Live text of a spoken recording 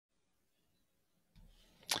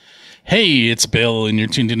Hey, it's Bill, and you're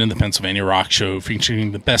tuned into the Pennsylvania Rock Show,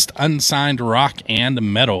 featuring the best unsigned rock and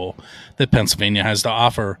metal that Pennsylvania has to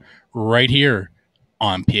offer right here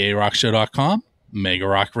on PARockShow.com,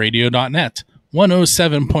 MegaRockRadio.net,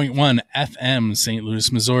 107.1 FM, St.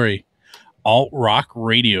 Louis, Missouri,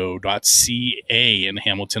 AltRockRadio.ca in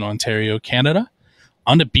Hamilton, Ontario, Canada,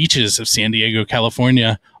 on the beaches of San Diego,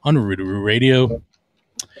 California, on Ritenour Radio,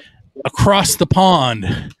 across the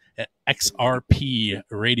pond at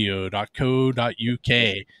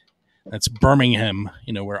xrpradio.co.uk. That's Birmingham,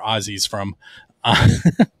 where Ozzy's from.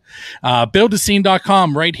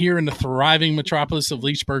 Buildascene.com right here in the thriving metropolis of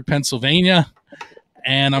Leechburg, Pennsylvania.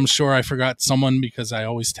 And I'm sure I forgot someone because I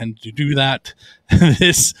always tend to do that.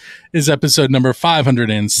 This is episode number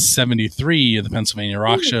 573 of the Pennsylvania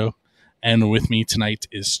Rock Show. And with me tonight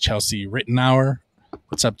is Chelsea Ritenour.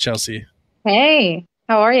 What's up, Chelsea? Hey,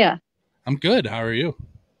 how are you? I'm good. How are you?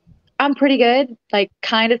 I'm pretty good. Like,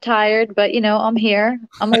 kind of tired, but I'm here.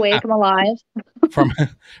 I'm awake. I'm alive.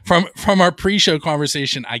 From our pre-show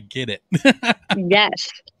conversation, I get it. Yes,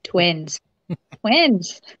 twins.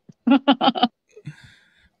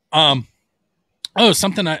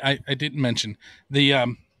 Something I didn't mention.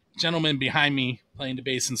 The gentleman behind me playing the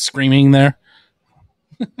bass and screaming there.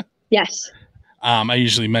 Yes. I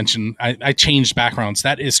usually mention I changed backgrounds.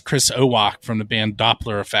 That is Chris Owak from the band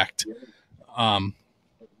Doppler Effect.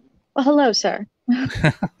 Well, hello, sir.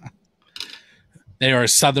 They are a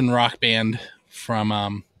southern rock band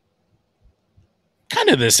from kind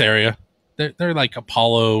of this area. They're like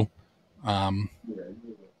Apollo,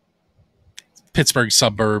 Pittsburgh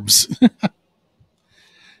suburbs.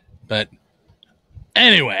 But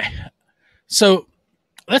anyway, so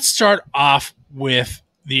let's start off with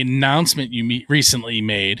the announcement you recently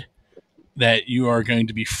made that you are going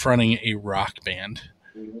to be fronting a rock band.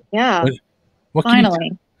 Yeah, what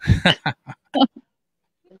finally.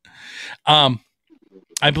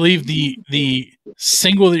 I believe the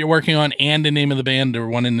single that you're working on and the name of the band are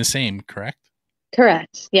one and the same, correct?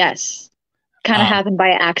 Correct. Yes. Kind of happened by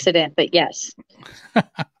accident, but yes.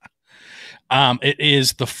 It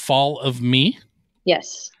is The Fall of Me.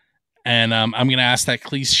 Yes. And I'm going to ask that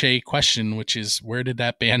cliche question, which is, where did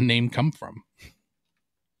that band name come from?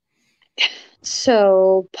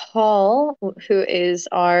 So Paul, who is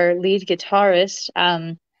our lead guitarist,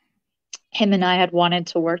 him and I had wanted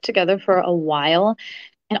to work together for a while.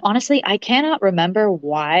 And honestly, I cannot remember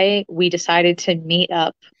why we decided to meet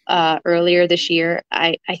up earlier this year.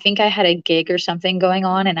 I think I had a gig or something going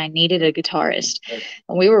on and I needed a guitarist.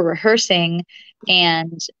 And we were rehearsing,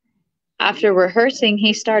 and after rehearsing,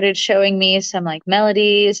 he started showing me some like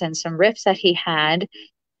melodies and some riffs that he had,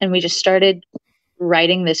 and we just started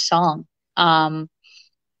writing this song.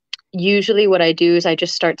 Usually what I do is I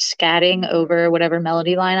just start scatting over whatever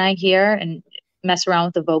melody line I hear and mess around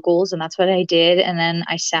with the vocals, and that's what I did. And then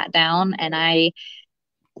I sat down and I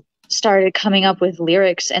started coming up with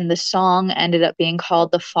lyrics, and the song ended up being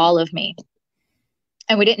called The Fall of Me.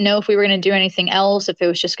 And we didn't know if we were going to do anything else, if it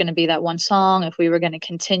was just going to be that one song, if we were going to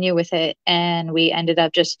continue with it. And we ended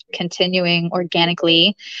up just continuing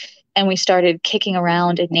organically, and we started kicking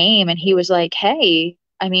around a name. And he was like, hey,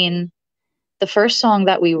 I mean, the first song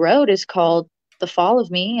that we wrote is called The Fall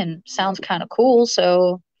of Me and sounds kind of cool.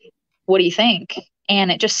 So what do you think?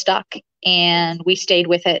 And it just stuck, and we stayed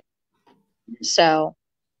with it. So,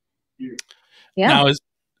 yeah. Now,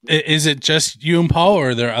 is it just you and Paul,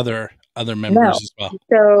 or are there other members as well?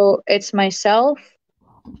 So it's myself,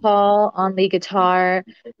 Paul on the guitar,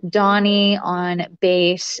 Donnie on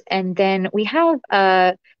bass, and then we have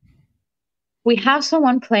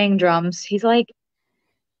someone playing drums. He's like,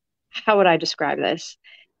 how would I describe this?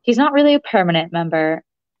 He's not really a permanent member.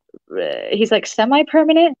 He's like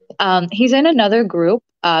semi-permanent. He's in another group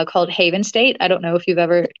called Haven State. I don't know if you've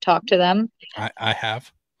ever talked to them. I have.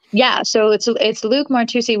 Yeah, so it's Luke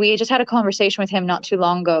Martucci. We just had a conversation with him not too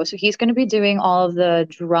long ago. So he's going to be doing all of the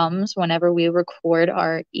drums whenever we record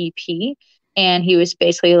our EP. And he was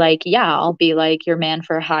basically like, yeah, I'll be like your man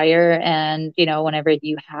for hire. And, whenever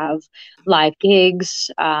you have live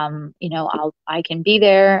gigs, I can be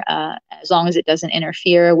there as long as it doesn't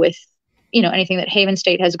interfere with, anything that Haven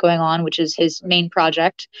State has going on, which is his main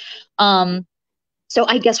project. So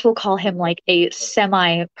I guess we'll call him like a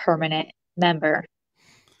semi-permanent member.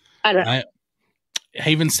 I don't know.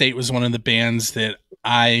 Haven State was one of the bands that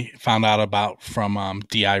I found out about from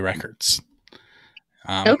DI Records.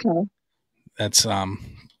 Okay. That's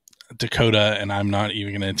Dakota, and I'm not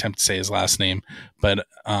even going to attempt to say his last name, but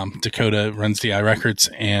Dakota runs DI Records,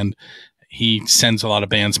 and he sends a lot of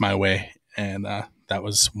bands my way, and that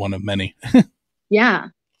was one of many. Yeah.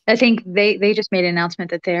 I think they just made an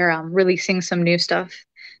announcement that they're releasing some new stuff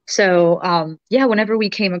So yeah, whenever we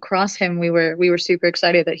came across him, we were super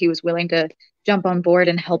excited that he was willing to jump on board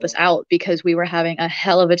and help us out because we were having a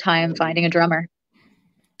hell of a time finding a drummer.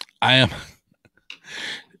 I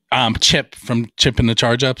am Chip from Chip and the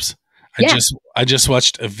Charge Ups. Yeah. I just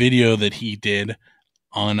watched a video that he did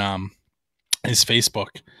on his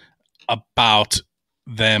Facebook about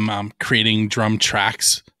them creating drum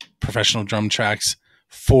tracks, professional drum tracks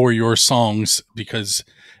for your songs, because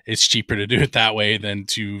it's cheaper to do it that way than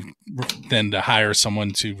to hire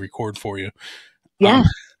someone to record for you. Yeah.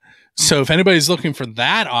 So if anybody's looking for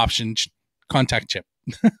that option, contact Chip.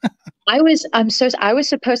 I was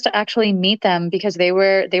supposed to actually meet them because they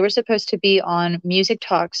were supposed to be on Music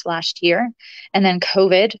Talks last year, and then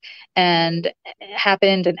COVID and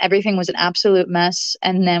happened and everything was an absolute mess,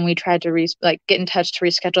 and then we tried to get in touch to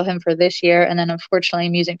reschedule him for this year, and then unfortunately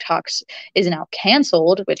Music Talks is now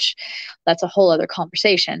canceled, which that's a whole other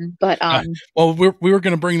conversation. But well, we were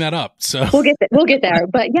going to bring that up, so we'll get there.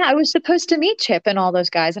 But yeah, I was supposed to meet Chip and all those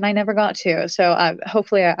guys, and I never got to. So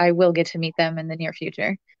hopefully I will get to meet them in the near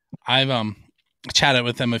future. I've chatted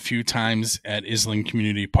with them a few times at Island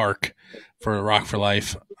Community Park for Rock for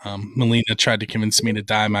Life. Melina tried to convince me to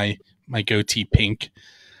dye my goatee pink.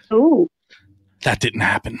 Oh, that didn't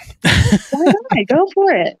happen. Why not? Go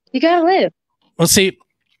for it. You gotta live. Well, see,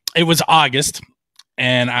 it was August,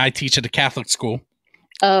 and I teach at a Catholic school.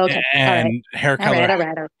 Oh, okay. And hair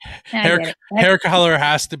color, hair color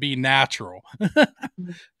has to be natural.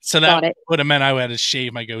 So that would have meant I had to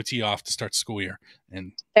shave my goatee off to start school year.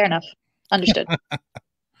 And fair enough, understood.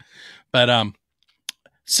 But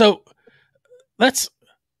so let's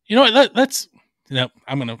I'm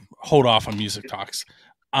gonna hold off on Music Talks.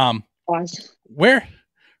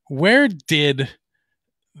 Where did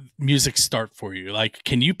music start for you? Like,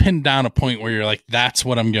 can you pin down a point where you're like, that's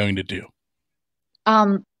what I'm going to do?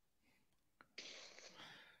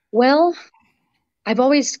 Well, I've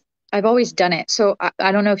always done it. So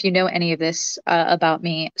I don't know if you know any of this about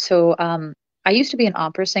me. So I used to be an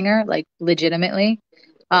opera singer, like legitimately.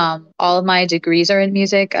 All of my degrees are in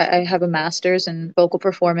music. I have a master's in vocal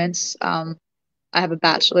performance. I have a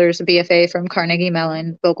bachelor's, a BFA from Carnegie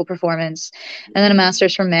Mellon, vocal performance, and then a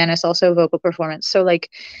master's from Manus, also vocal performance. So like,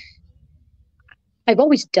 I've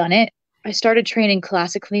always done it. I started training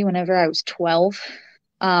classically whenever I was 12,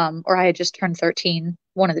 or I had just turned 13,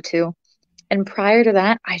 one of the two. And prior to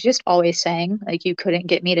that, I just always sang. Like, you couldn't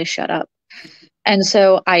get me to shut up. And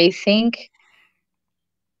so I think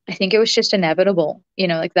it was just inevitable,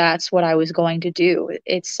 like that's what I was going to do.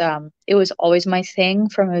 It was always my thing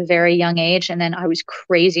from a very young age. And then I was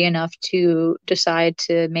crazy enough to decide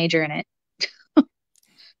to major in it.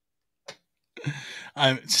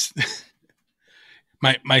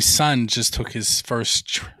 My son just took his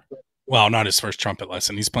first, not his first trumpet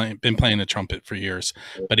lesson. He's been playing the trumpet for years,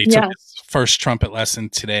 but he took his first trumpet lesson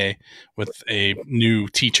today with a new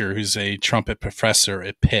teacher who's a trumpet professor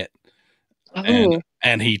at Pitt. Oh.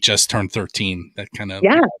 And he just turned 13. That kind of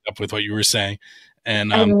up with what you were saying.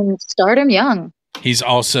 And start him young. He's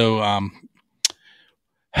also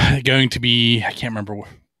going to be, I can't remember.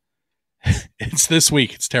 It's this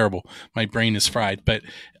week. It's terrible. My brain is fried. But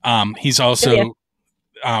he's also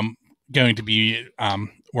going to be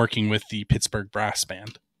working with the Pittsburgh Brass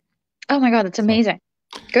Band. Oh my God, that's amazing.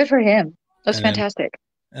 Good for him. That's fantastic.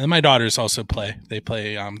 And my daughters also play. They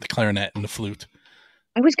play the clarinet and the flute.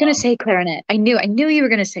 I was going to say clarinet. I knew you were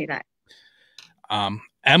going to say that.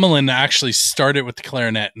 Emmeline actually started with the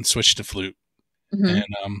clarinet and switched to flute. Mm-hmm.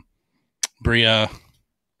 And Bria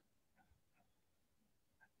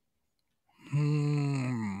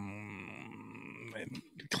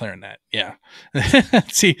clarinet. Yeah.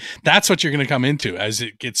 See, that's what you're going to come into as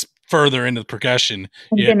it gets further into the percussion.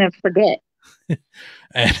 I'm going to forget.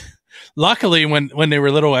 And luckily, when they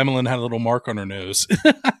were little, Emmeline had a little mark on her nose.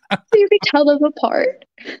 So you could tell them apart.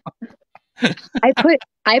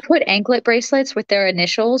 I put anklet bracelets with their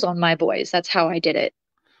initials on my boys. That's how I did it.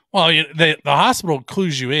 Well, the hospital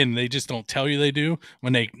clues you in. They just don't tell you they do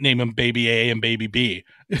when they name them Baby A and Baby B.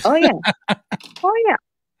 Oh yeah. Oh yeah.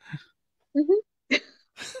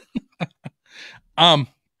 Mm-hmm.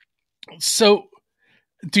 So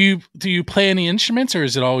do you play any instruments, or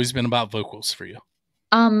has it always been about vocals for you?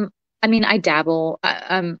 I mean, I dabble.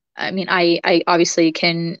 I obviously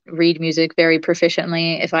can read music very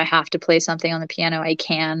proficiently. If I have to play something on the piano, I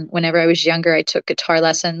can. Whenever I was younger, I took guitar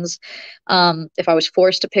lessons. If I was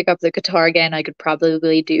forced to pick up the guitar again, I could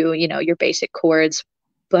probably do, your basic chords.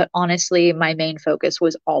 But honestly, my main focus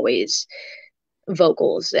was always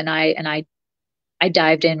vocals, and I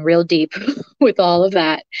dived in real deep with all of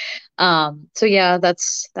that. So yeah,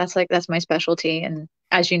 that's my specialty, and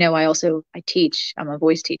as you know, I teach. I'm a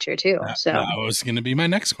voice teacher too. So that was going to be my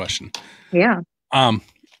next question. yeah.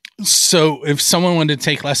 So if someone wanted to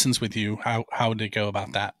take lessons with you, how would they go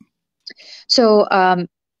about that? So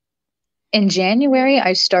in January,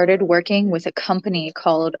 I started working with a company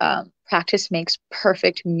called Practice Makes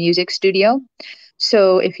Perfect Music Studio.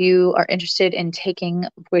 So if you are interested in taking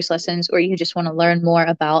voice lessons, or you just want to learn more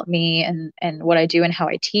about me and what I do and how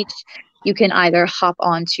I teach, you can either hop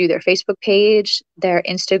onto their Facebook page, their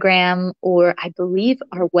Instagram, or I believe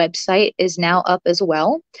our website is now up as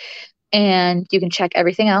well. And you can check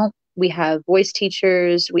everything out. We have voice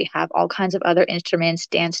teachers, we have all kinds of other instruments,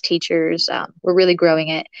 dance teachers. We're really growing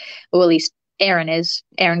it. Well, at least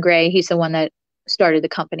Aaron Gray. He's the one that started the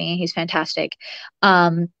company. He's fantastic.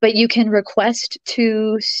 But you can request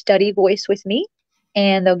to study voice with me,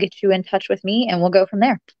 and they'll get you in touch with me, and we'll go from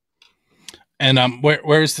there. And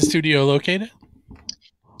where is the studio located?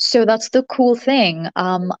 So that's the cool thing.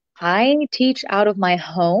 I teach out of my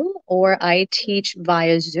home, or I teach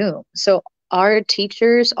via Zoom. So our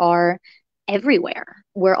teachers are everywhere.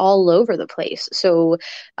 We're all over the place. So,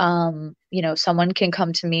 someone can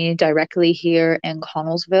come to me directly here in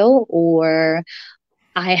Connellsville, or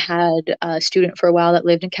I had a student for a while that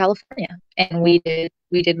lived in California, and we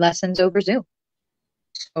did lessons over Zoom.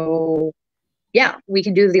 So yeah, we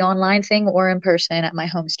can do the online thing or in person at my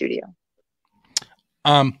home studio.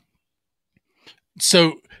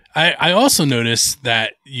 So I also noticed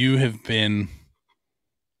that you have been,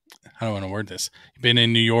 how do I want to word this? You've been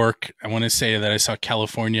in New York. I want to say that I saw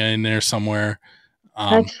California in there somewhere.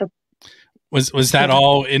 Was that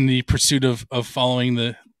all in the pursuit of following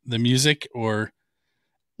the music, or?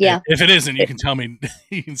 Yeah. If it isn't, you can tell me.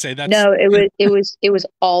 You can say that. No, it was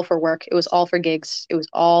all for work. It was all for gigs. It was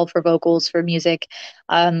all for vocals, for music.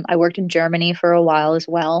 I worked in Germany for a while as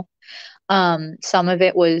well. Some of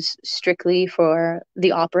it was strictly for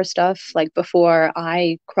the opera stuff, like before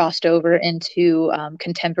I crossed over into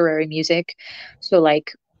contemporary music. So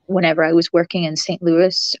like whenever I was working in St.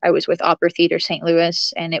 Louis, I was with Opera Theater St.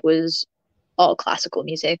 Louis, and it was all classical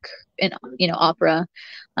music and opera.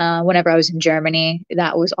 Whenever I was in Germany,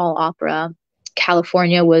 that was all opera.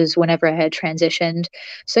 California was whenever I had transitioned.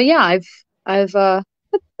 So yeah, I've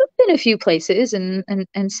been a few places and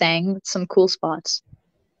sang some cool spots.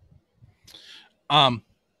 I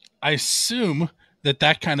assume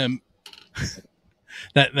that kind of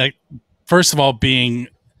that first of all, being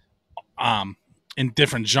in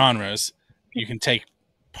different genres, you can take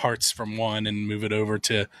parts from one and move it over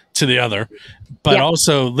to the other, but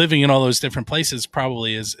also living in all those different places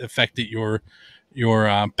probably has affected your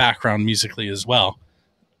background musically as well.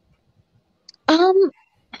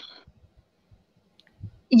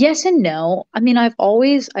 Yes and no. I mean, I've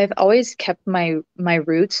always kept my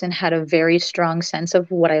roots and had a very strong sense of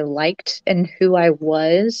what I liked and who I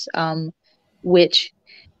was, which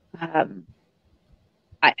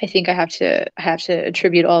I think I have to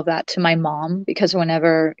attribute all of that to my mom, because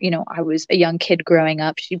whenever, I was a young kid growing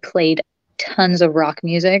up, she played tons of rock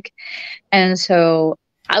music. And so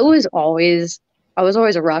I was always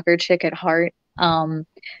a rocker chick at heart.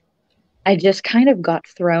 I just kind of got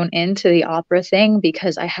thrown into the opera thing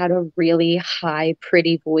because I had a really high,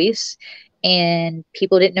 pretty voice, and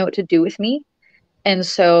people didn't know what to do with me. And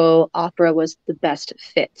so opera was the best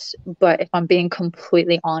fit. But if I'm being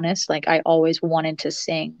completely honest, like I always wanted to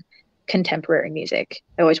sing contemporary music.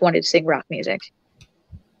 I always wanted to sing rock music.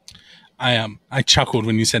 I chuckled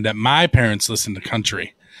when you said that. My parents listened to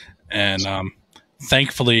country, and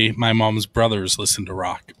thankfully my mom's brothers listened to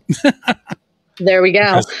rock. There we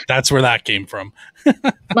go. That's where that came from.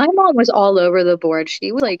 My mom was all over the board.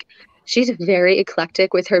 She's very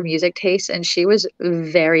eclectic with her music taste, and she was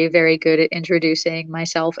very, very good at introducing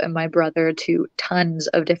myself and my brother to tons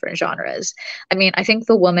of different genres. I mean, I think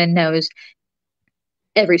the woman knows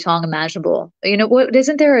every song imaginable. What,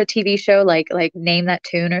 isn't there a TV show like Name That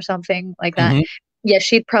Tune or something like that? Mm-hmm. Yeah,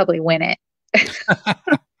 she'd probably win it.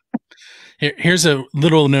 Here's a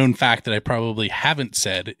little known fact that I probably haven't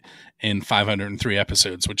said in 503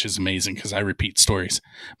 episodes, which is amazing because I repeat stories.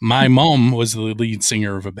 My mom was the lead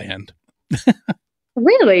singer of a band.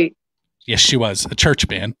 Really? Yes, she was. A church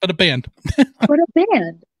band, but a band. What a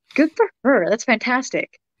band. Good for her. That's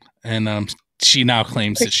fantastic. And she now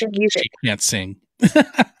claims that she can't sing.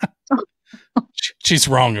 She's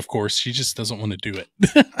wrong, of course. She just doesn't want to do it.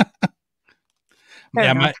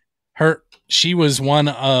 She was one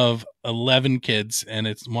of 11 kids, and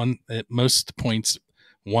it's one at most points.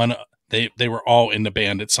 They were all in the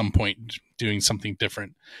band at some point doing something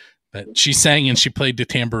different. But she sang and she played the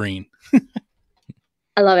tambourine.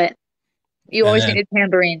 I love it. You always need a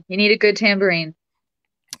tambourine. You need a good tambourine.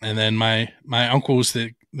 And then my uncles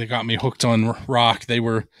that got me hooked on rock, they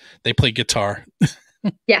play guitar.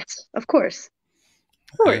 Yes, of course.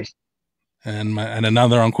 Of course. And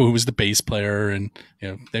another uncle who was the bass player, and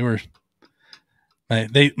they were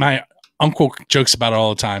my uncle jokes about it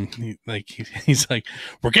all the time. He's like,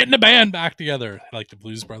 we're getting a band back together, like the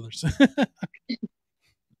Blues Brothers.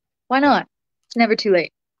 Why not? It's never too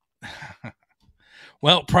late.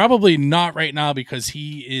 Well, probably not right now because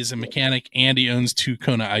he is a mechanic and he owns 2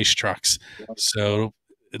 Kona ice trucks, so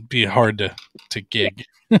it'd be hard to gig.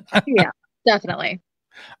 Yeah, definitely.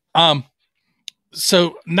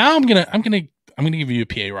 So now I'm gonna give you a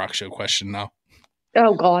PA Rock Show question now.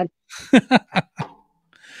 Oh God.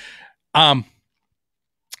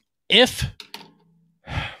 If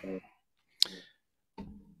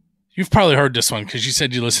you've probably heard this one because you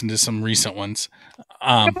said you listened to some recent ones.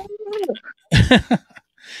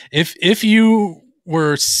 If you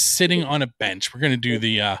were sitting on a bench, we're gonna do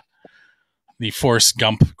the Forrest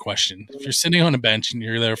Gump question. If you're sitting on a bench and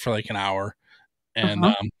you're there for like an hour, and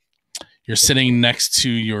you're sitting next to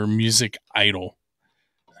your music idol,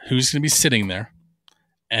 who's gonna be sitting there,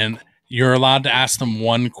 and you're allowed to ask them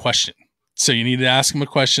one question. So you need to ask them a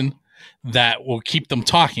question that will keep them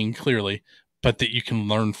talking clearly, but that you can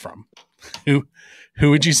learn from. Who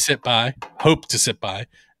would you hope to sit by,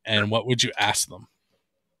 and what would you ask them?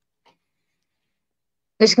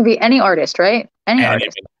 This can be any artist, right?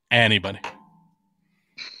 Anybody.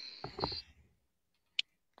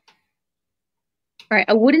 All right.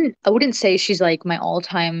 I wouldn't say she's like my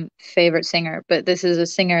all-time favorite singer, but this is a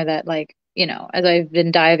singer that, like, as I've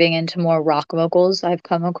been diving into more rock vocals, I've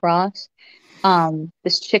come across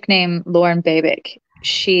this chick named Lauren Babick.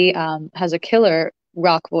 She has a killer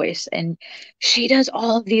rock voice, and she does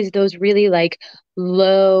all of those really like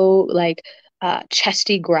low, like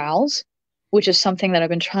chesty growls, which is something that I've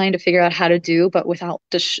been trying to figure out how to do, but without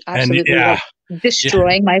absolutely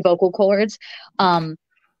destroying my vocal cords.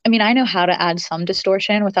 I mean, I know how to add some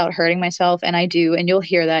distortion without hurting myself, and I do, and you'll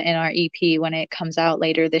hear that in our EP when it comes out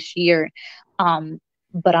later this year.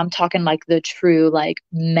 But I'm talking like the true like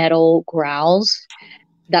metal growls.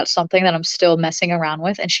 That's something that I'm still messing around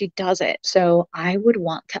with, and she does it. So I would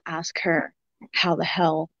want to ask her how the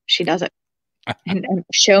hell she does it. and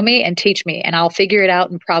show me and teach me, and I'll figure it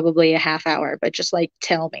out in probably a half hour, but just like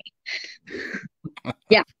tell me.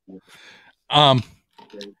 Yeah.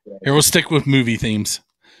 Here, we'll stick with movie themes.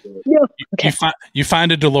 Yeah. Okay. You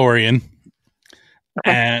find a DeLorean,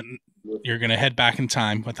 and you're going to head back in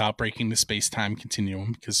time without breaking the space-time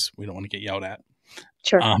continuum because we don't want to get yelled at.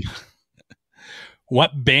 Sure.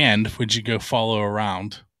 What band would you go follow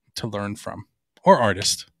around to learn from, or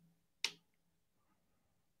artist?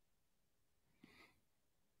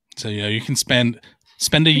 So you can spend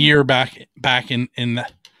a year back in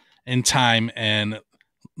time and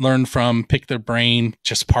learn from, pick their brain,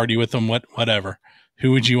 just party with them, whatever.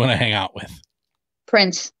 Who would you want to hang out with?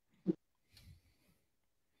 Prince.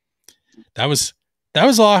 That was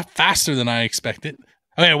a lot faster than I expected.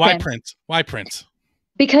 Okay, why Prince? Why Prince?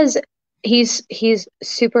 Because he's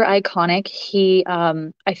super iconic. He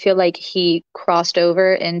I feel like he crossed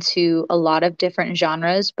over into a lot of different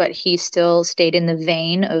genres, but he still stayed in the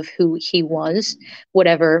vein of who he was,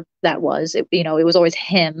 whatever that was. It was always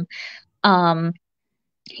him.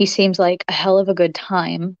 He seems like a hell of a good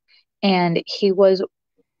time, and he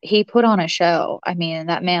put on a show. I mean,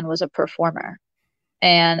 that man was a performer.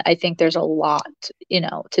 And I think there's a lot,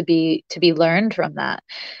 to be learned from that.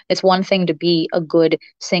 It's one thing to be a good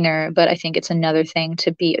singer, but I think it's another thing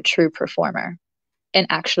to be a true performer and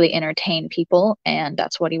actually entertain people. And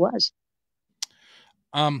that's what he was.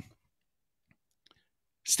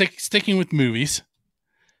 Sticking with movies,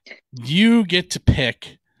 you get to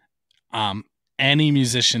pick any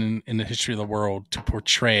musician in the history of the world to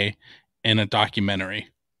portray in a documentary.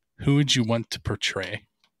 Who would you want to portray?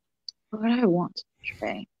 What would I want to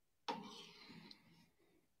portray?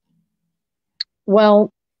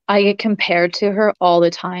 Well, I get compared to her all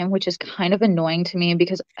the time, which is kind of annoying to me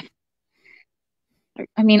because,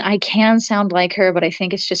 I mean, I can sound like her, but I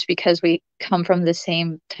think it's just because we come from the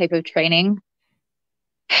same type of training.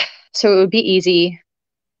 So it would be easy.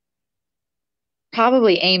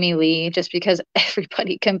 Probably Amy Lee, just because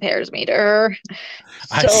everybody compares me to her.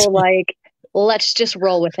 So let's just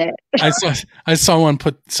roll with it. I saw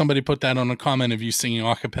somebody put that on a comment of you singing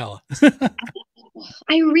a cappella.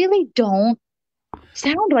 I really don't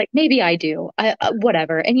sound like, maybe I do.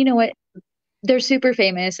 Whatever. And you know what? They're super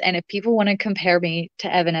famous, and if people want to compare me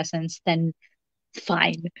to Evanescence, then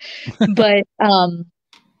fine. But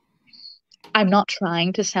I'm not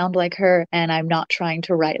trying to sound like her, and I'm not trying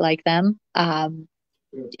to write like them.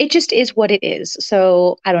 it just is what it is.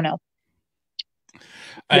 So I don't know.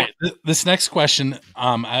 All right, this next question,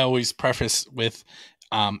 I always preface with,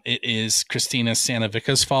 it is Christina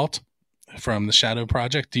Sanovica's fault from the Shadow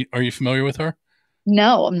Project. Are you familiar with her?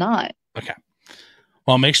 No, I'm not. Okay.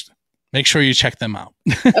 Well, make sure you check them out.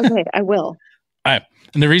 Okay, I will. All right.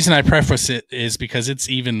 And the reason I preface it is because it's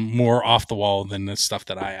even more off the wall than the stuff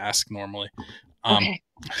that I ask normally. Okay.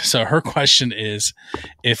 So her question is,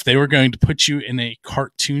 if they were going to put you in a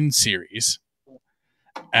cartoon series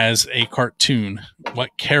as a cartoon, what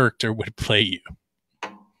character would play you?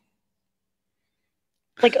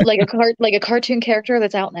 Like a cartoon character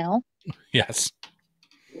that's out now? Yes.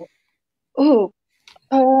 Oh,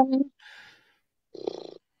 oh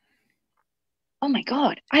my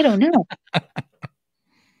God. I don't know.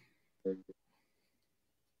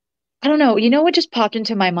 I don't know. You know what just popped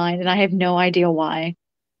into my mind, and I have no idea why.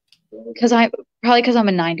 Because I'm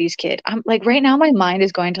a 90s kid. I'm like right now my mind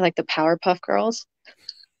is going to like the Powerpuff Girls.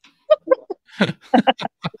 I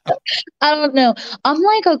don't know. I'm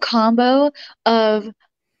like a combo of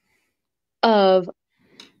of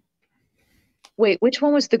wait, which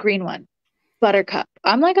one was the green one? Buttercup.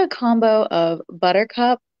 I'm like a combo of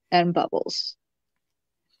Buttercup and Bubbles.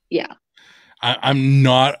 Yeah. I'm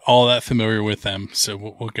not all that familiar with them, so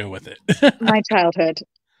we'll go with it. My childhood.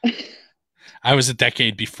 I was a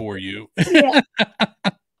decade before you. Yeah.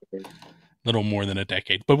 Little more than a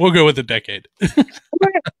decade, but we'll go with a decade.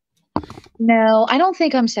 No, I don't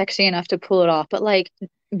think I'm sexy enough to pull it off, but like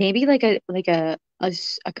maybe like a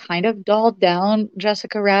kind of dolled down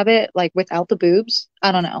Jessica Rabbit, like without the boobs.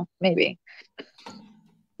 I don't know, maybe.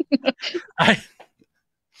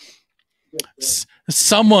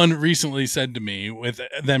 Someone recently said to me, with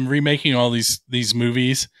them remaking all these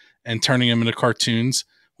movies and turning them into cartoons,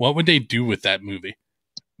 what would they do with that movie?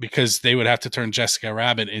 Because they would have to turn Jessica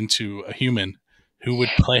Rabbit into a human. Who would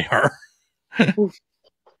play her?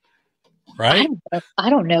 Right? I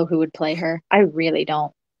don't know who would play her. I really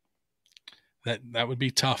don't. That would be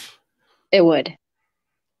tough. It would.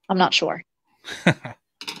 I'm not sure. All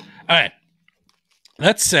right.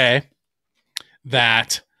 Let's say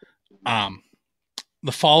that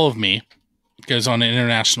The Fall of Me goes on an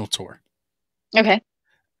international tour. Okay.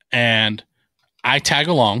 And I tag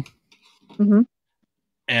along. Mm-hmm.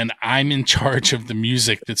 And I'm in charge of the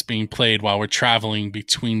music that's being played while we're traveling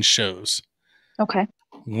between shows. Okay.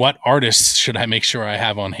 What artists should I make sure I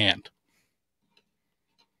have on hand?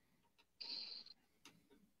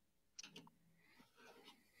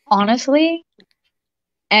 Honestly,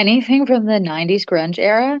 anything from the 90s grunge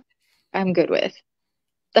era, I'm good with.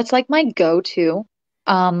 That's like my go-to.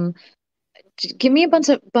 Um, Give me a bunch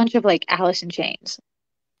of like Alice in Chains.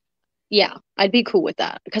 Yeah, I'd be cool with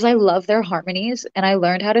that because I love their harmonies and I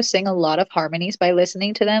learned how to sing a lot of harmonies by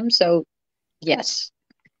listening to them. So, yes.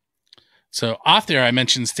 So off there, I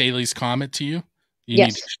mentioned Staley's Comet to you.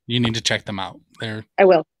 Yes. You need to check them out. I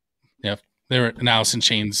will. Yeah, they're an Alice in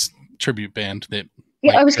Chains tribute band.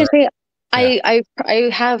 Yeah, I was gonna say yeah. I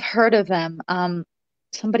have heard of them.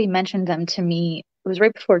 Somebody mentioned them to me. It was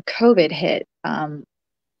right before COVID hit.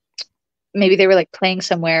 Maybe they were like playing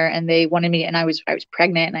somewhere and they wanted me, and I was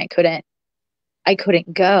pregnant and I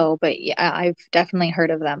couldn't go. But yeah, I've definitely heard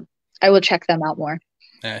of them. I will check them out more.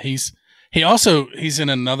 Yeah, he's in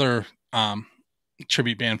another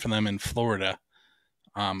tribute band for them in Florida.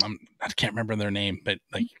 I can't remember their name, but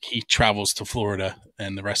like he travels to Florida,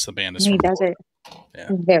 and the rest of the band is. He does Florida. it. Yeah.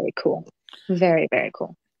 Very cool. Very, very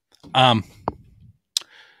cool.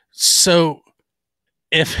 So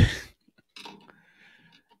if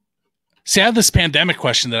see, I have this pandemic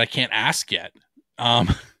question that I can't ask yet.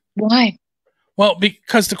 Why? Well,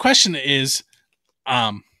 because the question is,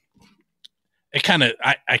 it kind of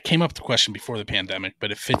I came up with the question before the pandemic,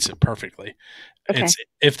 but it fits it perfectly. Okay. It's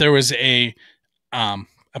if there was a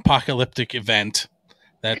apocalyptic event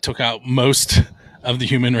that took out most of the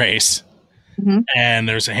human race, mm-hmm. and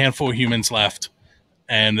there's a handful of humans left,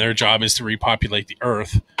 and their job is to repopulate the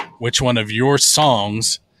earth, which one of your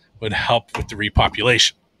songs would help with the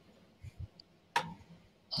repopulation?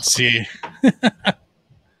 See?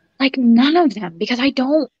 Like none of them, because I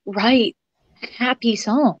don't write happy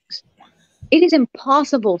songs. It is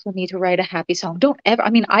impossible for me to write a happy song. Don't ever. I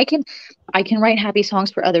mean, I can write happy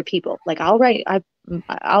songs for other people. Like I'll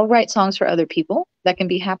write songs for other people that can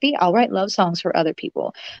be happy. I'll write love songs for other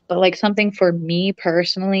people. But like something for me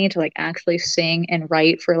personally to like actually sing and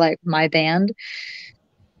write for like my band,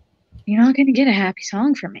 you're not going to get a happy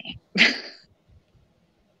song from me.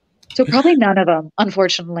 So probably none of them,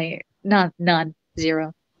 unfortunately. None.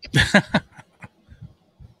 Zero.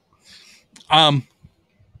 I'm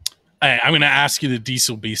going to ask you the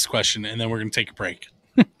Diesel Beast question, and then we're going to take a break.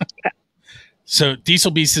 So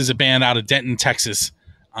Diesel Beast is a band out of Denton, Texas.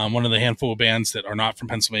 One of the handful of bands that are not from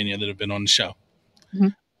Pennsylvania that have been on the show.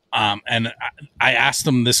 Mm-hmm. And I asked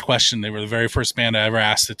them this question. They were the very first band I ever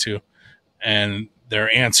asked it to. And their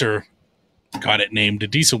answer got it named the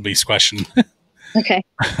Diesel Beast question. Okay.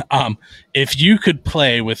 If you could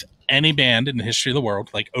play with any band in the history of the world,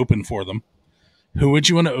 like open for them, who would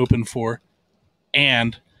you want to open for?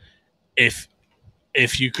 And if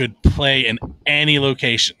you could play in any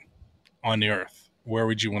location on the earth, where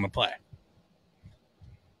would you want to play?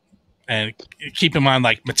 And keep in mind,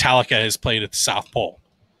 like, Metallica has played at the South Pole,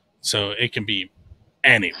 so it can be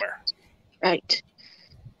anywhere. Right.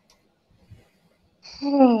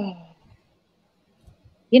 You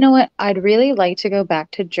know what? I'd really like to go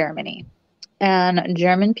back to Germany. And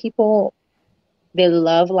German people, they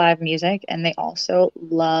love live music, and they also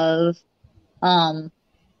love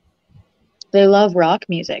rock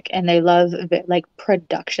music, and they love like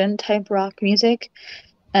production type rock music.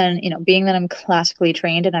 And, you know, being that I'm classically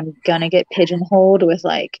trained and I'm gonna get pigeonholed with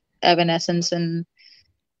like Evanescence and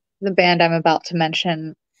the band I'm about to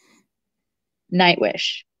mention,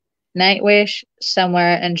 Nightwish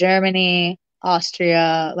somewhere in Germany,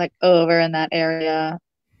 Austria, like over in that area.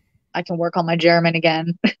 I can work on my German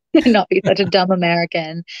again and not be such a dumb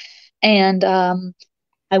American. And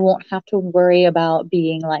I won't have to worry about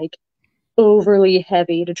being like overly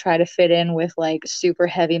heavy to try to fit in with like super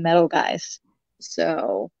heavy metal guys.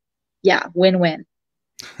 So yeah, win-win.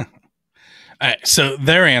 All right, so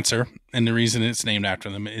their answer, and the reason it's named after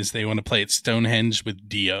them, is they want to play at Stonehenge with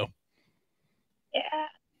Dio. Yeah,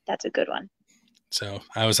 that's a good one. So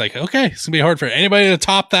I was like, okay, it's gonna be hard for anybody to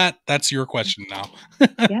top that. That's your question now.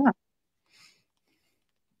 Yeah.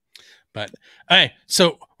 But all right,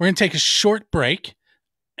 so we're gonna take a short break,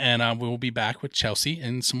 and we'll be back with Chelsea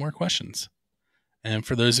and some more questions. And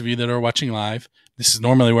for those of you that are watching live, this is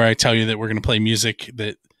normally where I tell you that we're going to play music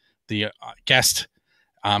that the guest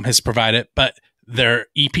has provided, but their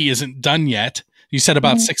EP isn't done yet. You said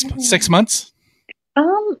about 6 months.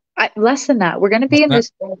 Less than that. We're going to be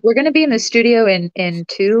We're going to be in the studio in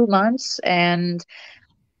 2 months, and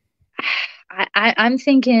I'm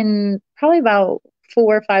thinking probably about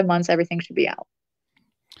 4 or 5 months. Everything should be out.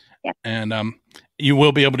 Yeah. And you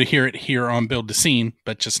will be able to hear it here on Build the Scene,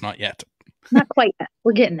 but just not yet. Not quite yet.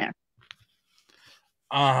 We're getting there.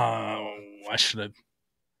 I should have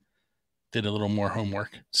did a little more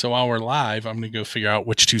homework. So while we're live, I'm going to go figure out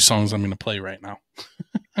which 2 songs I'm going to play right now.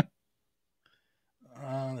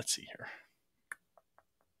 Let's see here.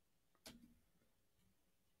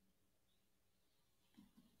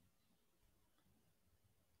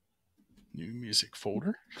 New music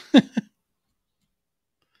folder.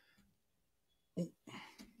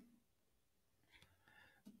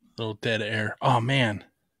 Little dead air. Oh, man.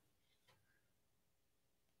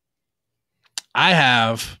 I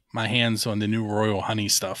have my hands on the new Royal Honey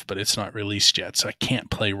stuff, but it's not released yet, so I can't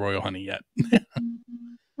play Royal Honey yet.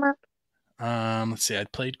 Let's see. I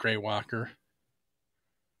played Grey Walker.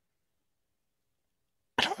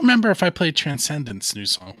 I don't remember if I played Transcendence new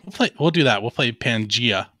song. We'll do that. We'll play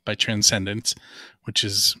Pangea by Transcendence, which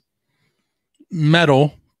is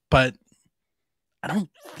metal, but I don't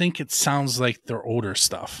think it sounds like their older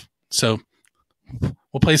stuff. So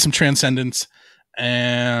we'll play some Transcendence,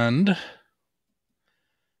 and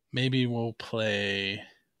maybe we'll play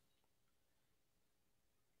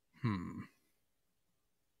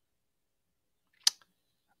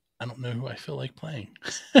I don't know who I feel like playing.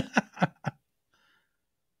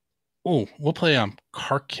 Oh, we'll play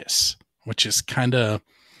Karkizz, which is kind of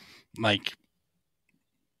like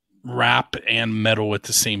rap and metal at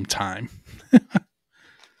the same time.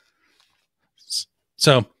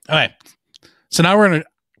 So, all right. So now we're going to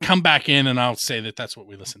come back in, and I'll say that that's what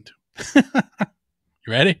we listened to.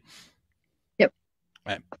 You ready? Yep.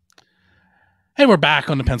 All right. Hey, we're back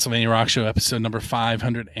on the Pennsylvania Rock Show, episode number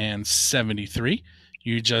 573.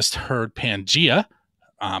 You just heard Pangea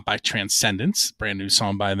by Transcendence, brand new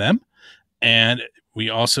song by them. And we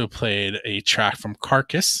also played a track from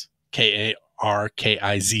Karkizz, Karkizz.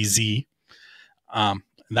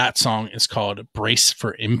 That song is called Brace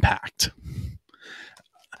for Impact.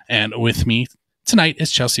 And with me tonight is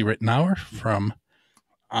Chelsea Ritenour from...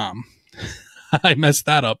 I messed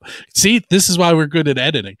that up. See, this is why we're good at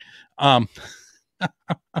editing. Try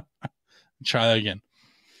that again.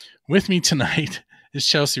 With me tonight is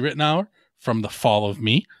Chelsea Ritenour from The Fall of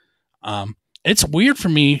Me. It's weird for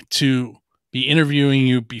me to be interviewing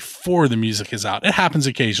you before the music is out. It happens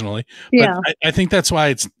occasionally. Yeah. But I think that's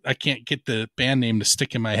why I can't get the band name to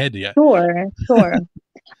stick in my head yet. Sure.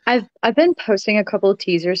 I've been posting a couple of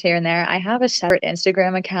teasers here and there. I have a separate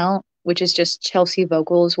Instagram account which is just Chelsea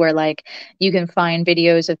Vocals, where like you can find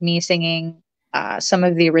videos of me singing some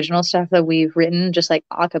of the original stuff that we've written, just like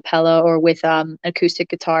a cappella or with acoustic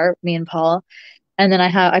guitar, me and Paul. And then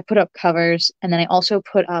I put up covers, and then I also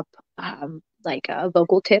put up like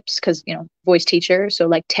vocal tips because voice teacher, so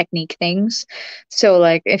like technique things. So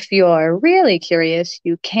like if you're really curious,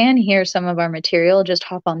 you can hear some of our material. Just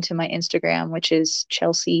hop onto my Instagram, which is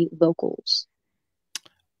Chelsea Vocals.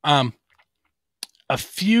 A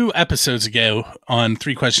few episodes ago on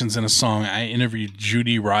 3 Questions and a Song, I interviewed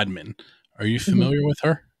Judy Rodman. Are you familiar with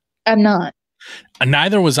her? I'm not.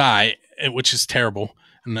 Neither was I, which is terrible.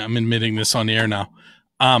 And I'm admitting this on the air now.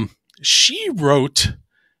 She wrote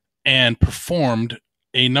and performed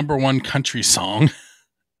a #1 country song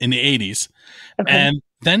in the 80s. Okay. And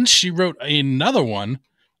then she wrote another one,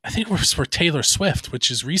 I think it was for Taylor Swift,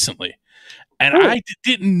 which is recently. And I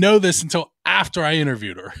didn't know this until after I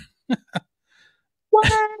interviewed her.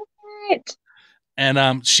 What?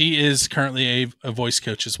 And she is currently a voice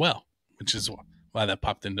coach as well, which is why that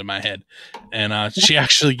popped into my head. And she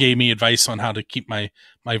actually gave me advice on how to keep my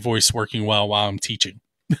voice working well while I'm teaching.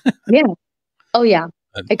 Yeah. Oh yeah.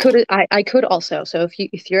 I could also. So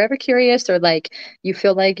if you're ever curious or like you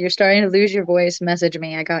feel like you're starting to lose your voice, message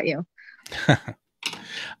me. I got you.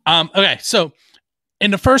 Okay. So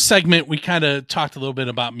in the first segment, we kind of talked a little bit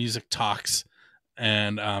about Music Talks,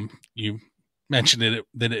 and you mentioned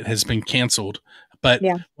that it has been canceled, but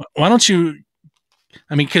yeah. Why don't you,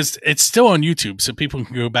 I mean, because it's still on YouTube, so people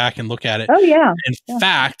can go back and look at it. Oh yeah. In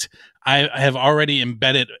fact, I have already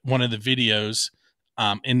embedded one of the videos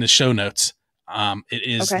in the show notes. It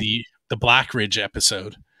is the Black Ridge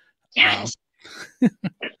episode. Yes.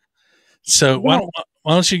 So why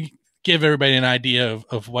don't you give everybody an idea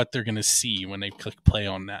of what they're going to see when they click play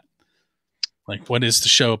on that? Like, what is the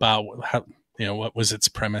show about? How, what was its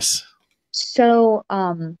premise? So,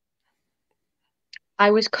 I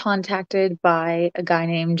was contacted by a guy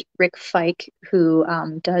named Rick Fike, who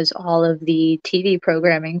does all of the TV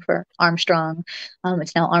programming for Armstrong.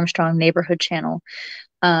 It's now Armstrong Neighborhood Channel.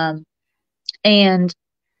 And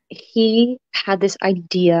he had this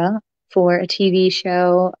idea for a TV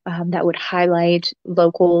show that would highlight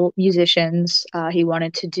local musicians. He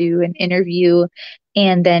wanted to do an interview,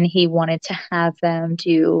 and then he wanted to have them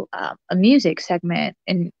do a music segment.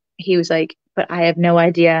 And he was like, but I have no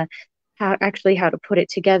idea how to put it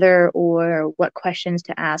together or what questions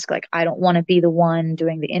to ask. Like, I don't want to be the one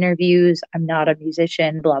doing the interviews. I'm not a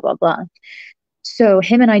musician, blah, blah, blah. So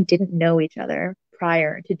him and I didn't know each other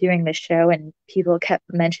prior to doing this show, and people kept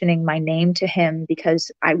mentioning my name to him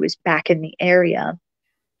because I was back in the area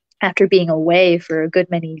after being away for a good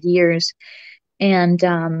many years. And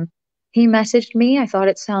he messaged me. I thought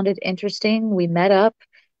it sounded interesting. We met up.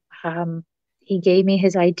 He gave me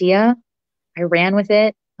his idea. I ran with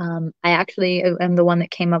it. I actually am the one that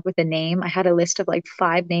came up with the name. I had a list of like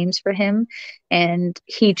 5 names for him, and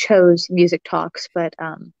he chose Music Talks, but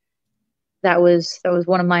that was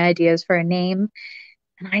one of my ideas for a name.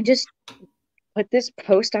 And I just put this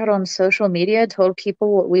post out on social media, told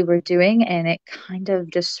people what we were doing, and it kind of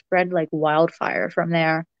just spread like wildfire from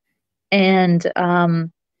there. And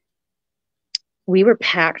we were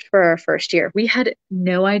packed for our first year. We had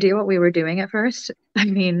no idea what we were doing at first. I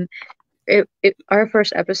mean, our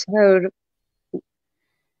first episode,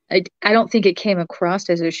 I don't think it came across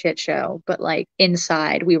as a shit show, but like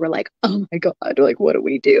inside we were like, oh my God, like what do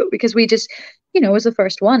we do? Because we just, it was the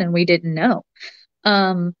first one and we didn't know.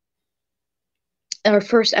 Our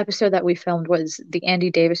first episode that we filmed was the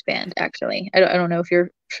Andy Davis Band, actually. I don't know if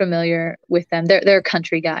you're familiar with them. They're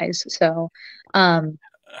country guys. So I'm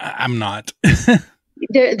not.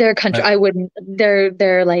 they're country. I wouldn't.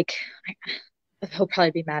 They're like, he'll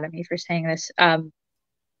probably be mad at me for saying this.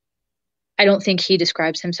 I don't think he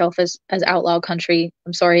describes himself as outlaw country.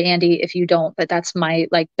 I'm sorry, Andy, if you don't, but that's my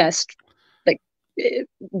like best like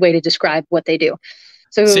way to describe what they do.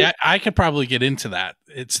 So see, I could probably get into that.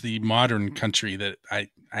 It's the modern country that I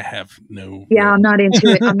have no. Yeah, I'm not into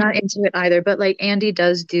it. I'm not into it either. But like Andy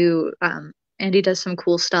does some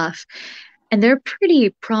cool stuff. And they're pretty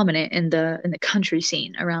prominent in the country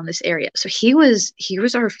scene around this area. So he was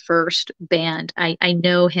our first band. I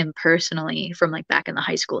know him personally from like back in the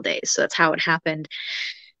high school days. So that's how it happened.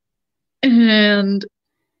 And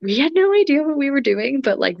we had no idea what we were doing,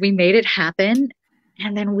 but like we made it happen.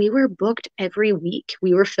 And then we were booked every week.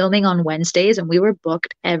 We were filming on Wednesdays and we were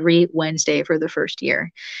booked every Wednesday for the first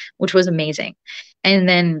year, which was amazing. And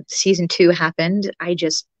then season 2 happened. I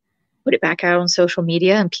just put it back out on social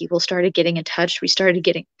media and people started getting in touch. We started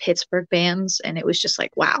getting Pittsburgh bands and it was just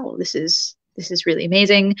like, wow, this is really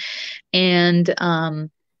amazing. And then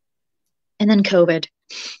COVID.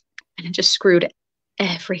 and it just screwed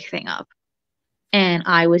everything up. And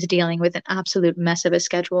I was dealing with an absolute mess of a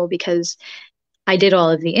schedule because I did all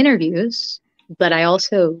of the interviews, but I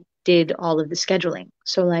also did all of the scheduling.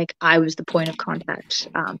 So, like, I was the point of contact.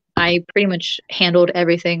 I pretty much handled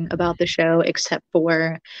everything about the show except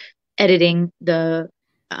for editing the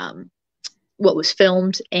what was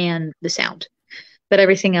filmed and the sound. But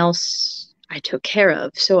everything else I took care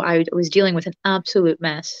of. So I was dealing with an absolute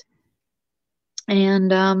mess.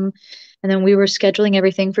 And then we were scheduling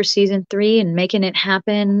everything for season 3 and making it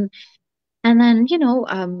happen. And then,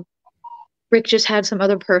 Rick just had some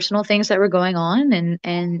other personal things that were going on,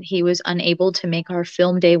 and he was unable to make our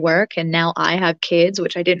film day work. And now I have kids,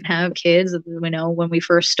 which I didn't have kids, when we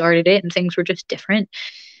first started it, and things were just different.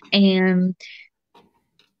 And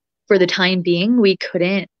for the time being, we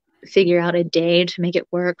couldn't figure out a day to make it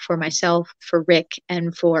work for myself, for Rick,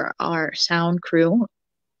 and for our sound crew.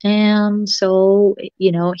 And so,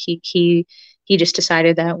 he just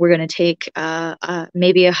decided that we're going to take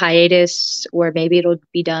maybe a hiatus, or maybe it'll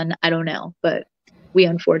be done. I don't know. But we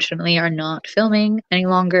unfortunately are not filming any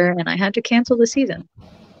longer, and I had to cancel the season.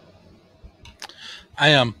 I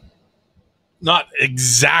am not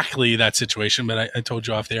exactly that situation, but I told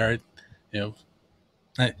you off there,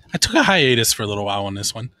 I took a hiatus for a little while on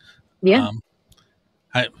this one. Yeah.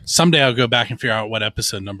 Someday I'll go back and figure out what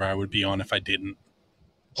episode number I would be on if I didn't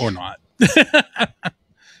or not.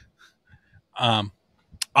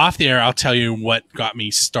 Off the air, I'll tell you what got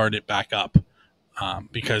me started back up,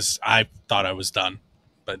 because I thought I was done,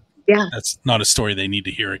 but yeah, that's not a story they need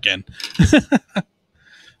to hear again.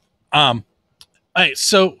 All right,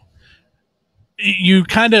 so you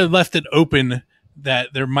kind of left it open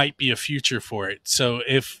that there might be a future for it. So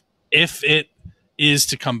if it is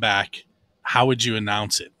to come back, how would you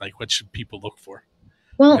announce it? Like, what should people look for?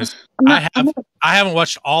 Well, I haven't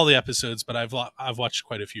watched all the episodes, but I've watched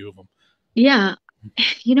quite a few of them. Yeah,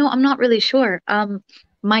 I'm not really sure.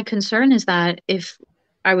 My concern is that if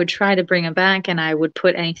I would try to bring it back and I would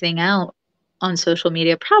put anything out on social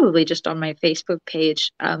media, probably just on my Facebook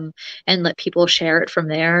page, and let people share it from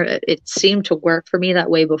there. It seemed to work for me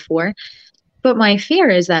that way before. But my fear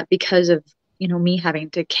is that because of, me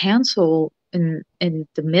having to cancel in the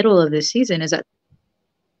middle of the season, is that,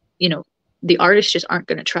 the artists just aren't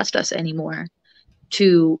going to trust us anymore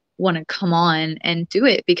to want to come on and do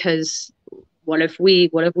it, because what if we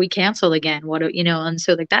cancel again? And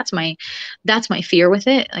so, like, that's my fear with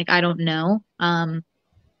it. Like, I don't know.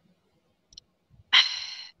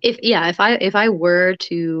 If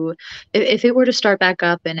it were to start back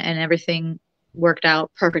up and everything worked out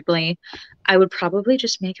perfectly, I would probably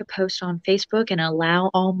just make a post on Facebook and allow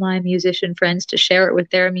all my musician friends to share it with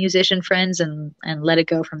their musician friends, and let it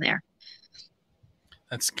go from there.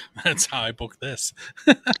 That's how I booked this.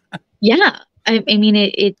 Yeah. I mean,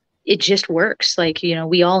 it just works. Like,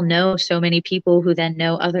 we all know so many people who then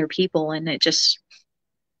know other people, and it just,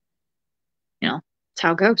 it's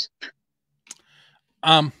how it goes.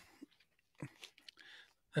 Let's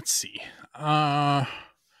see. I'm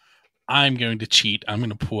going to cheat. I'm going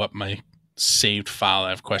to pull up my saved file I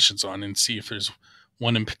have questions on and see if there's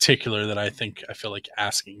one in particular that I feel like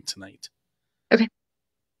asking tonight. Okay.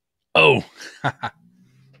 Oh,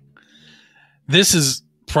 this is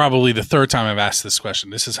probably the third time I've asked this question.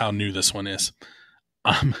 This is how new this one is.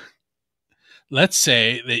 Let's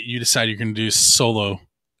say that you decide you're going to do a solo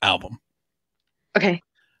album. Okay.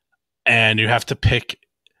 And you have to pick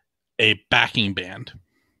a backing band.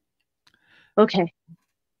 Okay.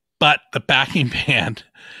 But the backing band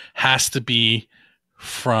has to be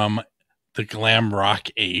from the glam rock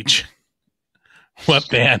age. What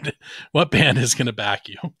band is going to back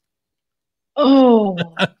you? Oh,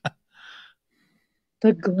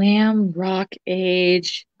 the glam rock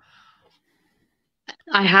age.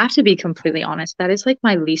 I have to be completely honest. That is like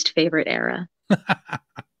my least favorite era.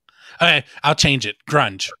 Okay, I'll change it.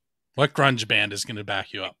 Grunge. What grunge band is going to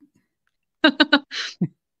back you up?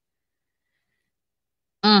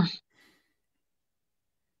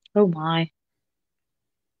 Oh my.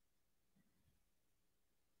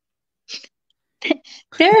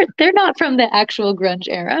 They're not from the actual grunge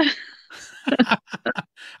era.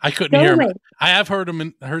 I couldn't hear them. I have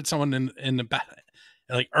heard someone in the back,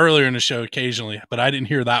 like earlier in the show occasionally, but I didn't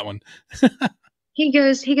hear that one. He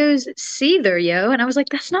goes, Seether, yo. And I was like,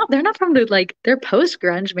 they're not from they're post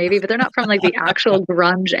grunge maybe, but they're not from like the actual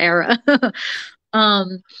grunge era.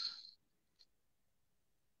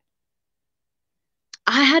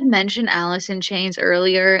 I had mentioned Alice in Chains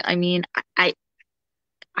earlier. I mean,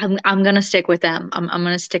 I'm gonna stick with them. I'm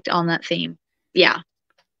gonna stick on that theme. Yeah.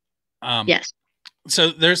 Yes. So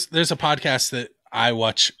there's a podcast that I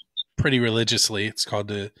watch pretty religiously. It's called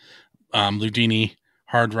the Ludini,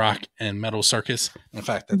 Hard Rock, and Metal Circus. In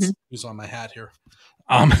fact, that's who's on my hat here.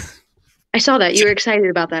 I saw that. You were excited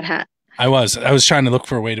about that hat. I was trying to look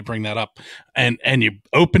for a way to bring that up, and you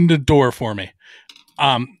opened the door for me.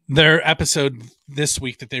 Their episode this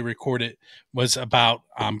week that they recorded was about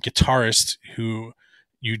guitarists who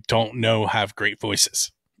you don't know have great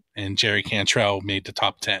voices, and Jerry Cantrell made the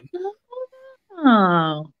top 10.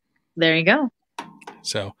 Oh, there you go.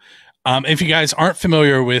 So, if you guys aren't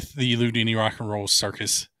familiar with the Ludini Rock and Roll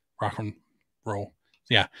Circus,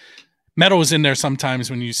 metal is in there sometimes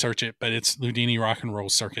when you search it, but it's Ludini Rock and Roll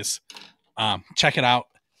Circus. Check it out.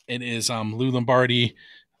 It is Lou Lombardi,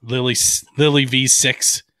 Lily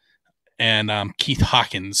V6, and Keith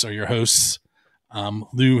Hawkins are your hosts.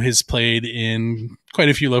 Lou has played in quite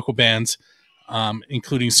a few local bands,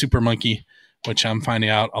 including Super Monkey, which I'm finding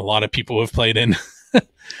out a lot of people have played in.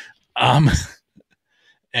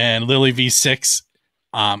 And Lily V6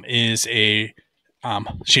 is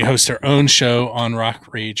she hosts her own show on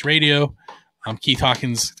Rock Rage Radio. Keith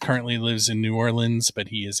Hawkins currently lives in New Orleans, but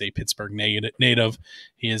he is a Pittsburgh native.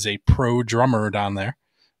 He is a pro drummer down there.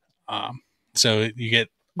 So you get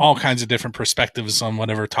all kinds of different perspectives on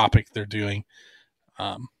whatever topic they're doing.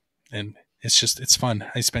 And it's fun.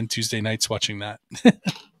 I spend Tuesday nights watching that.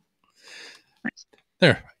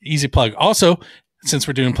 There, easy plug. Also, since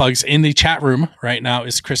we're doing plugs, in the chat room right now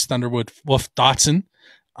is Chris Thunderwood Wolf Dotson.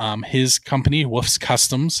 His company, Wolf's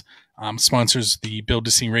Customs, sponsors the Build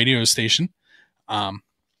to Scene radio station.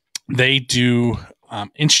 They do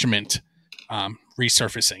instrument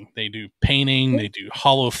resurfacing. They do painting. They do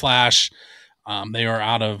hollow flash. They are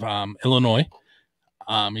out of Illinois.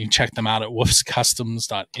 You can check them out at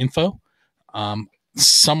wolfscustoms.info.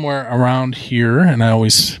 Somewhere around here, and I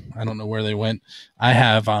don't know where they went. I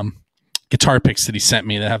have guitar picks that he sent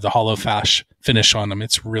me that have the hollow flash finish on them.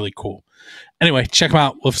 It's really cool. Anyway, check them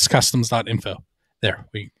out, wolfscustoms.info. There,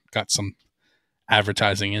 we got some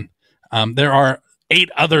advertising in. There are 8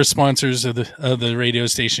 other sponsors of the radio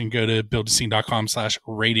station. Go to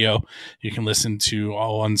buildascene.com/radio. You can listen to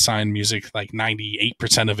all unsigned music. Like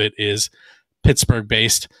 98% of it is Pittsburgh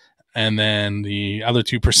based. And then the other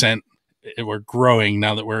 2%, we're growing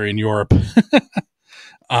now that we're in Europe.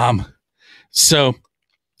 So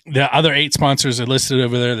the other 8 sponsors are listed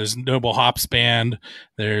over there. There's Noble Hops Band.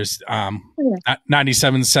 There's 97.7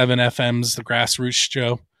 FM's The Grassroots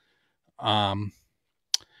Show.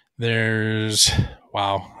 There's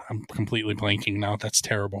I'm completely blanking now. That's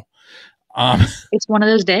terrible. It's one of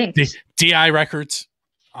those days. DI Records.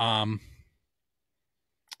 Oh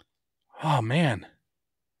man.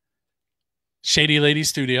 Shady Lady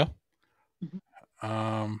Studio.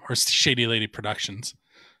 Or Shady Lady Productions.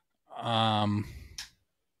 Wow.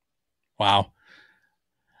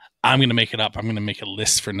 I'm going to make it up. I'm going to make a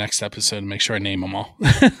list for next episode and make sure I name them all.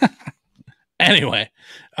 Anyway.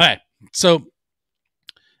 All right. So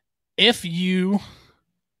if you...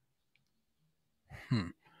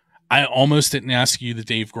 I almost didn't ask you the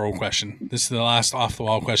Dave Grohl question. This is the last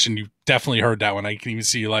off-the-wall question. You definitely heard that one. I can even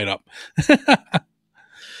see you light up.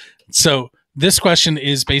 So this question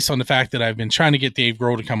is based on the fact that I've been trying to get Dave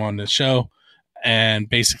Grohl to come on the show, and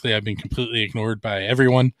basically I've been completely ignored by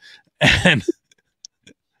everyone, and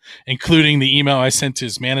including the email I sent to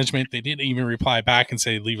his management. They didn't even reply back and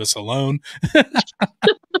say, leave us alone.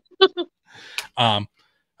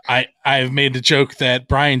 I've made the joke that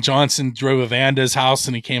Brian Johnson drove Evander to his house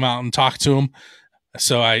and he came out and talked to him.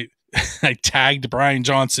 So I tagged Brian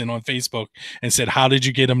Johnson on Facebook and said, how did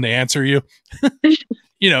you get him to answer you?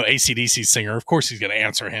 AC/DC singer. Of course he's going to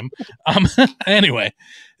answer him. Anyway,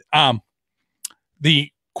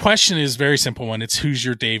 the question is a very simple one. It's who's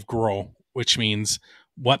your Dave Grohl, which means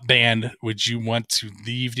what band would you want to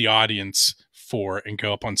leave the audience for and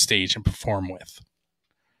go up on stage and perform with?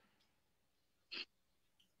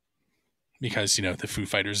 Because, the Foo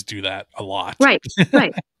Fighters do that a lot. Right.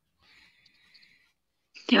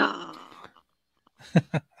 Yeah.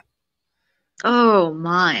 Oh,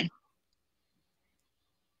 my.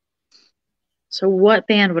 So what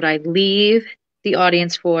band would I leave the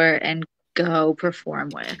audience for and go perform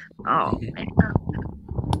with? Oh, man.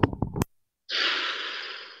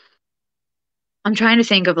 I'm trying to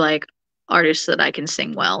think of, artists that I can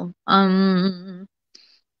sing well.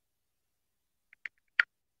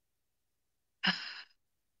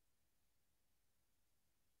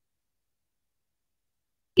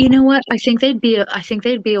 You know what? I think they'd be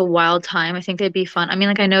a wild time. I think they'd be fun. I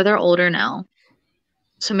mean, I know they're older now,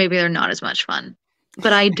 so maybe they're not as much fun.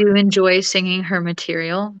 But I do enjoy singing her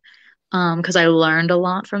material. because I learned a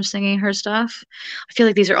lot from singing her stuff. I feel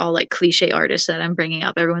like these are all like cliche artists that I'm bringing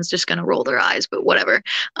up. Everyone's just gonna roll their eyes, but whatever.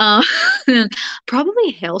 Um,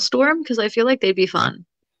 probably Hailstorm because I feel like they'd be fun.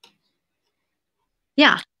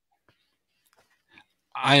 Yeah.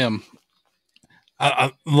 I am.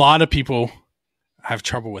 A lot of people have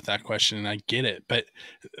trouble with that question, and I get it. But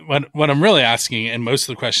what I'm really asking, and most of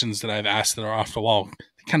the questions that I've asked that are off the wall,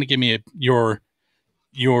 kind of give me your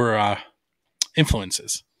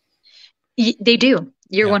influences. They do.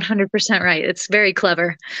 You're Yeah. 100% right. It's very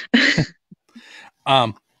clever.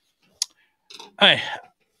 Hey,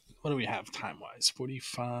 what do we have time wise?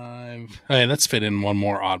 45. Hey, let's fit in one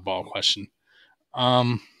more oddball question.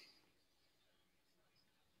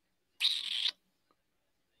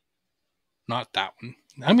 Not that one.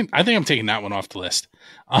 I think I'm taking that one off the list.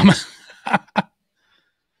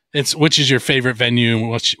 It's which is your favorite venue,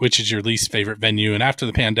 which is your least favorite venue, and after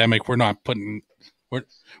the pandemic, we're not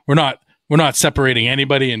separating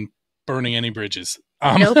anybody and burning any bridges.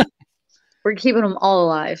 Nope. We're keeping them all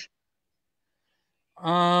alive.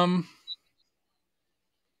 Oh.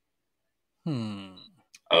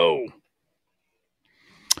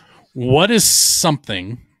 What is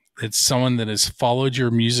something that someone that has followed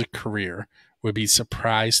your music career would be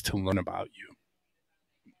surprised to learn about you?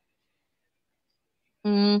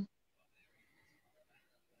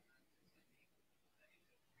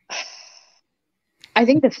 I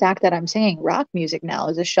think the fact that I'm singing rock music now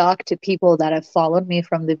is a shock to people that have followed me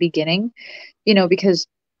from the beginning, because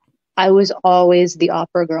I was always the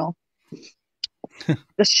opera girl.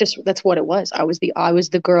 That's what it was. I was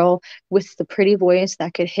the girl with the pretty voice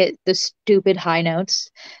that could hit the stupid high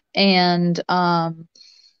notes. And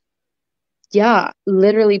yeah,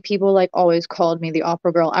 literally people like always called me the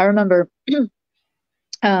opera girl. I remember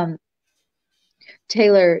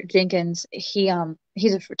Taylor Jenkins, he's a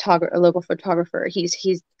local photographer.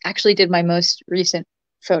 He's actually did my most recent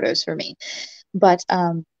photos for me. But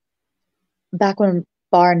back when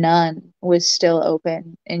Bar None was still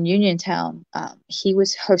open in Uniontown, he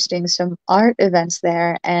was hosting some art events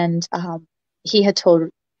there, and he had told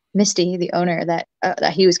Misty, the owner, that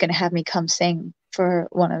he was going to have me come sing for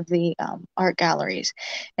one of the art galleries.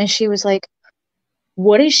 And she was like,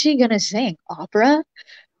 "What is she going to sing? Opera?"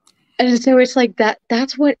 And so it's like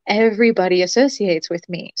that's what everybody associates with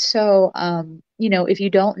me. So, if you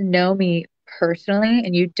don't know me personally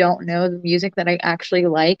and you don't know the music that I actually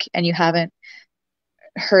like, and you haven't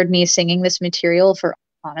heard me singing this material for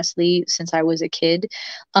honestly since I was a kid,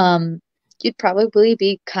 you'd probably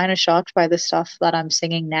be kind of shocked by the stuff that I'm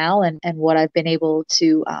singing now and what I've been able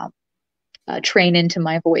to train into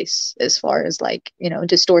my voice as far as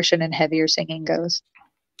distortion and heavier singing goes.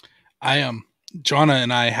 Jonna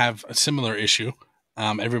and I have a similar issue.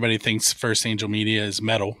 Everybody thinks First Angel Media is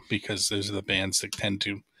metal because those are the bands that tend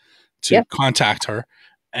to contact her,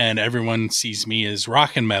 and everyone sees me as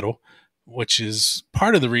rock and metal, which is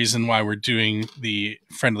part of the reason why we're doing the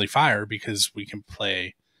Friendly Fire, because we can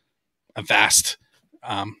play a vast,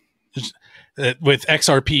 with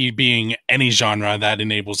XRP being any genre, that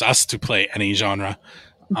enables us to play any genre.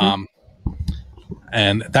 Mm-hmm.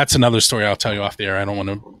 And that's another story I'll tell you off the air. I don't want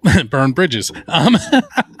to burn bridges.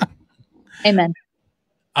 Amen.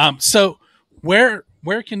 So where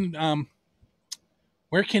can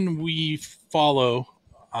we follow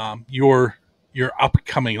your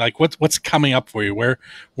upcoming, like what's coming up for you? Where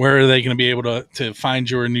are they going to be able to find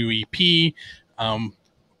your new EP?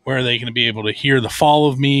 Where are they going to be able to hear The Fall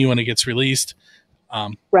of Me when it gets released?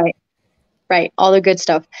 Right. All the good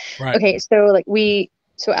stuff. Right. Okay.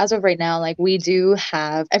 So as of right now, we do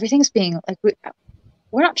have everything's being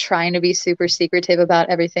we're not trying to be super secretive about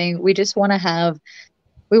everything. We just want to have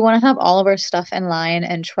all of our stuff in line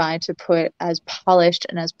and try to put as polished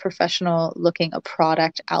and as professional looking a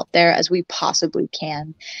product out there as we possibly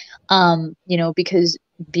can. Because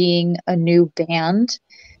being a new band,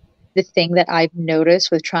 the thing that I've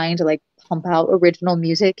noticed with trying to pump out original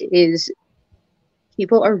music is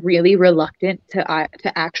people are really reluctant to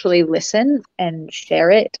actually listen and share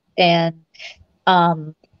it and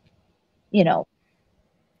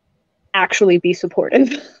actually be supportive.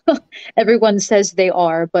 Everyone says they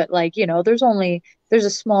are, but there's a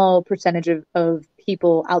small percentage of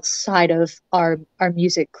people outside of our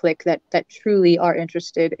music clique that truly are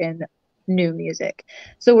interested in new music.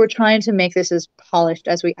 So we're trying to make this as polished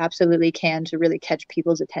as we absolutely can to really catch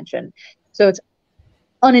people's attention. So it's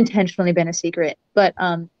unintentionally been a secret. But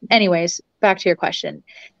anyways, back to your question.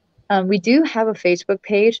 We do have a Facebook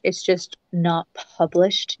page. It's just not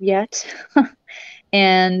published yet.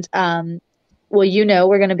 And we're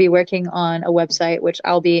going to be working on a website, which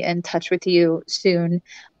I'll be in touch with you soon.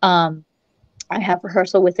 I have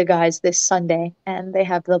rehearsal with the guys this Sunday, and they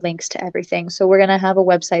have the links to everything. So we're gonna have a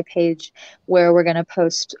website page where we're gonna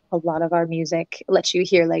post a lot of our music, let you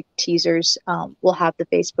hear like teasers. We'll have the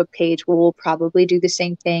Facebook page where we'll probably do the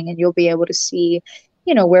same thing, and you'll be able to see,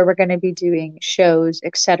 where we're gonna be doing shows,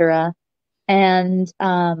 etc. And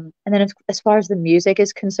then as far as the music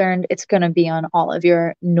is concerned, it's gonna be on all of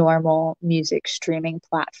your normal music streaming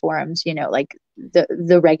platforms, like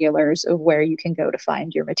the regulars of where you can go to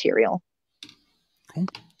find your material. Cool.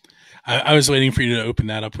 I was waiting for you to open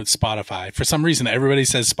that up with Spotify. For some reason, everybody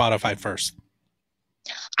says Spotify first.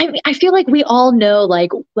 I feel like we all know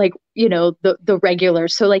the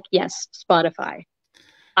regulars. So yes, Spotify,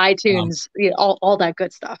 iTunes, all that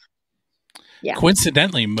good stuff. Yeah.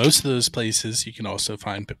 Coincidentally, most of those places you can also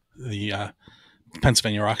find the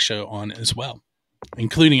Pennsylvania Rock Show on as well,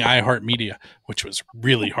 including iHeartMedia, which was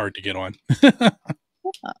really hard to get on.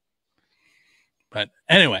 But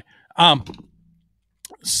anyway,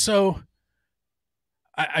 so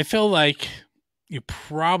I feel like you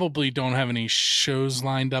probably don't have any shows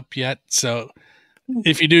lined up yet. So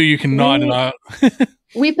if you do, you can nod it out.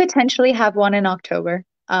 We potentially have one in October.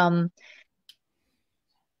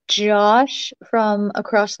 Josh from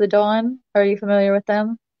Across the Dawn, are you familiar with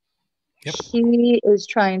them? Yep. He is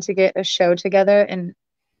trying to get a show together, and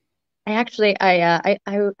I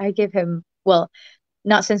give him, well,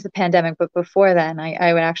 not since the pandemic, but before then,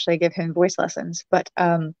 I would actually give him voice lessons. But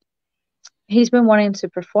he's been wanting to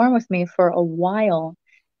perform with me for a while,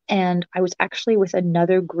 and I was actually with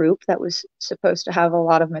another group that was supposed to have a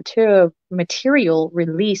lot of material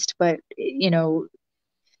released, but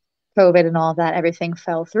COVID and all that, everything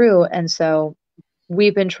fell through. And so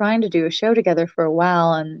we've been trying to do a show together for a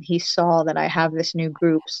while, and he saw that I have this new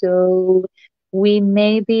group. So we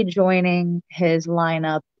may be joining his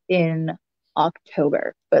lineup in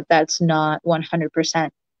October, but that's not 100%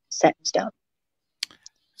 set in stone.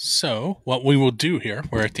 So what we will do here,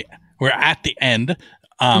 we're at the end,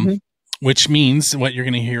 which means what you're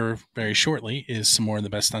going to hear very shortly is some more of the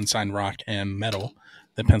best unsigned rock and metal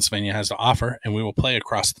that Pennsylvania has to offer, and we will play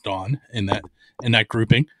Across the Dawn in that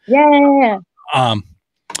grouping. Yeah.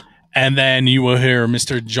 And then you will hear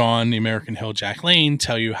Mr. John, the American Hill Jack Lane,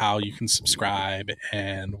 tell you how you can subscribe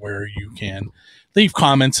and where you can leave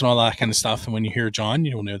comments and all that kind of stuff. And when you hear John,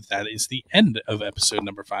 you'll know that is the end of episode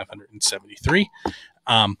number 573.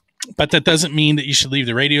 But that doesn't mean that you should leave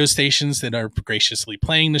the radio stations that are graciously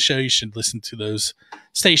playing the show. You should listen to those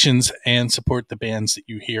stations and support the bands that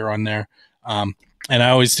you hear on there. And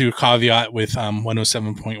I always do a caveat with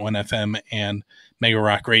 107.1 FM and Mega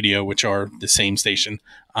Rock Radio, which are the same station.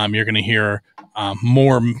 You're going to hear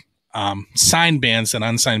more signed bands than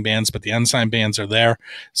unsigned bands, but the unsigned bands are there.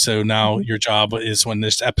 So now your job is, when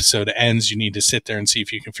this episode ends, you need to sit there and see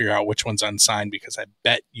if you can figure out which one's unsigned, because I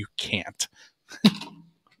bet you can't.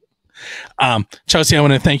 Chelsea, I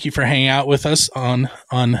want to thank you for hanging out with us on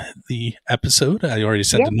the episode. I already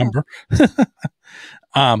said the number.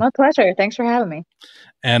 My pleasure. Thanks for having me.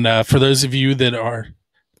 And for those of you that are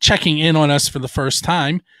checking in on us for the first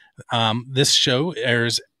time, this show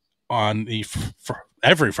airs on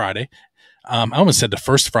every Friday. I almost said the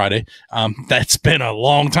first Friday. That's been a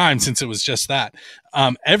long time since it was just that.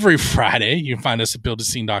 Every Friday, you can find us at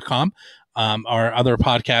buildascene.com. Our other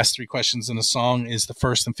podcast, 3 Questions and a Song, is the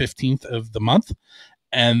 1st and 15th of the month.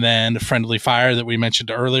 And then Friendly Fire that we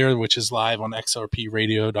mentioned earlier, which is live on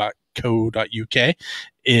xrpradio.co.uk,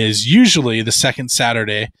 is usually the second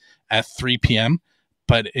Saturday at 3 p.m.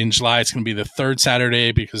 But in July, it's going to be the third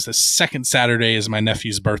Saturday, because the second Saturday is my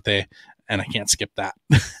nephew's birthday, and I can't skip that.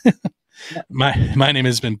 My name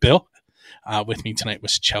has been Bill. With me tonight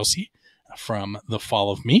was Chelsea from The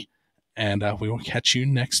Fall of Me, and we will catch you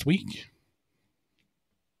next week.